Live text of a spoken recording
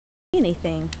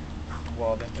Anything.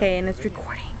 Well, then Okay, and it's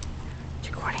recording. It's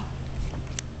recording.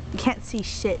 You can't see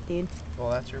shit, dude. Well,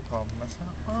 that's your problem. That's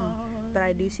not mine. But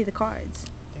I do see the cards.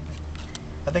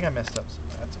 I think I messed up, so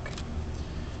that's okay.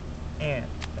 And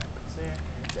that goes there,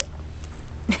 and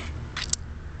there.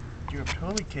 You're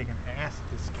totally kicking ass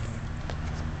at this game.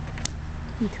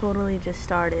 You totally just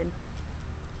started.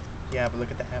 Yeah, but look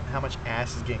at how much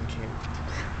ass is getting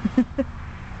kicked.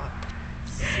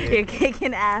 You're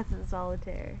kicking ass in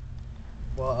solitaire.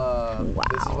 Well, wow.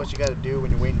 This is what you gotta do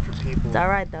when you're waiting for people. It's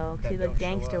alright though, because you look don't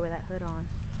gangster with that hood on.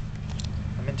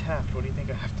 I'm in Taft. What do you think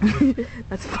I have to do?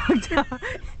 That's fucked up.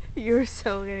 You're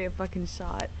so gonna get fucking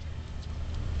shot.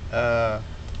 I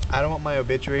don't want my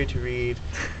obituary to read,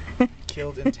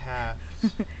 killed in Taft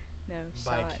No,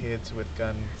 by shot. kids with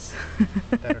guns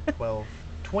that are 12.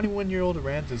 21-year-old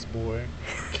Aransas boy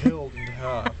killed in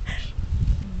Taft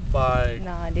by...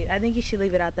 Nah, dude. I think you should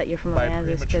leave it out that you're from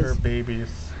Aransas. By premature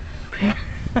babies.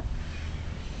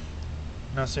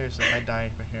 No, seriously, I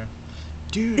died right here.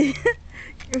 Dude!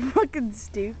 You're fucking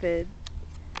stupid.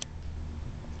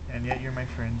 And yet you're my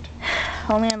friend.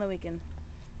 Only on the weekend.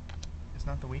 It's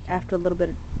not the weekend. After a little bit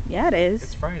of... Yeah, it is.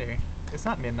 It's Friday. It's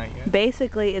not midnight yet.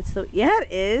 Basically, it's the... Yeah, it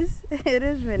is. It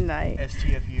is midnight.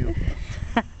 STFU.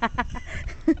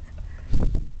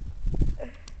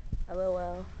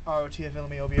 LOL.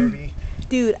 ROTFLMEOBRB.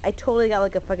 Dude, I totally got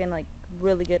like a fucking like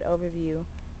really good overview.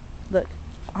 Look.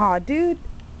 Aw, dude.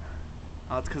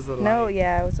 Oh, it's because of the No, light.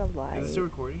 yeah, it was a lie. Is it still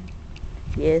recording?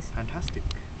 Yes. Fantastic.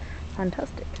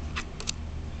 Fantastic.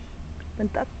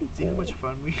 Fantastic. See how much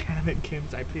fun we have at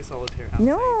Kim's? I play solitaire outside.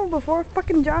 No, before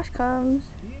fucking Josh comes.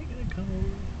 He ain't gonna come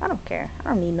over. I don't care. I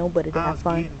don't need nobody to I have was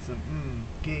fun. getting some,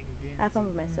 getting Have fun some,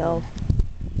 with myself.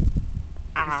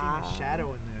 I see my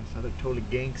shadow in this. I look totally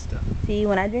gangsta. See,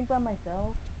 when I drink by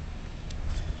myself.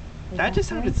 That just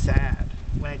sounded sad.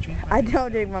 When I drink by I myself.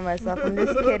 don't drink by myself. I'm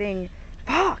just kidding.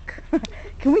 Fuck.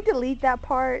 Can we delete that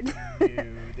part? No,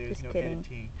 there's Just no kidding.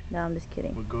 editing. No, I'm just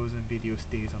kidding. What goes on video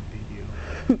stays on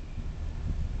video.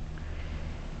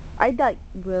 I like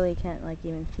really can't like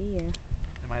even see you.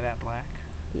 Am I that black?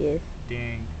 Yes.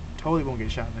 Dang. Totally won't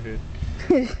get shot in the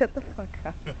hood. Shut the fuck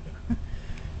up.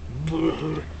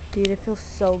 Dude, it feels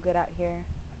so good out here.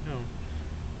 I know.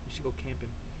 We should go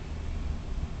camping.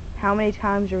 How many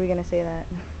times are we gonna say that?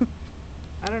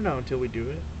 I don't know until we do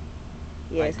it.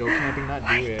 Yes. Like go camping, not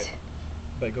Right. do it.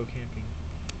 But go camping.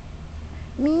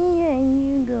 Me and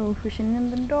you go fishing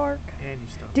in the dark. And you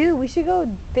stop. Dude, we should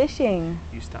go fishing.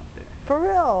 You stop there. For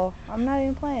real. I'm not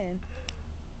even playing.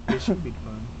 Fishing would be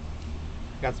fun.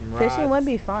 Got some rods. Fishing would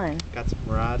be fun. Got some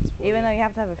rods for Even you. though you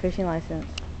have to have a fishing license.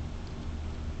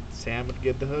 Sam would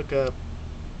get the hookup.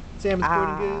 Sam is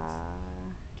sporting goods.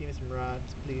 Give me some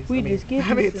rods, please. We just give I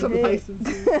you mean, some some dick.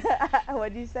 licenses.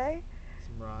 What'd you say?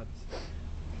 Some rods.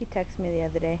 He texted me the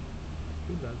other day.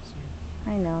 He loves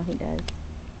you. I know, he does.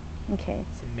 Okay.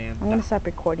 Some man. I'm gonna stop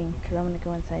recording because I'm gonna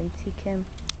go inside and see Kim.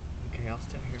 Okay, I'll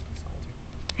stand here for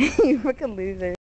solitude. You fucking loser.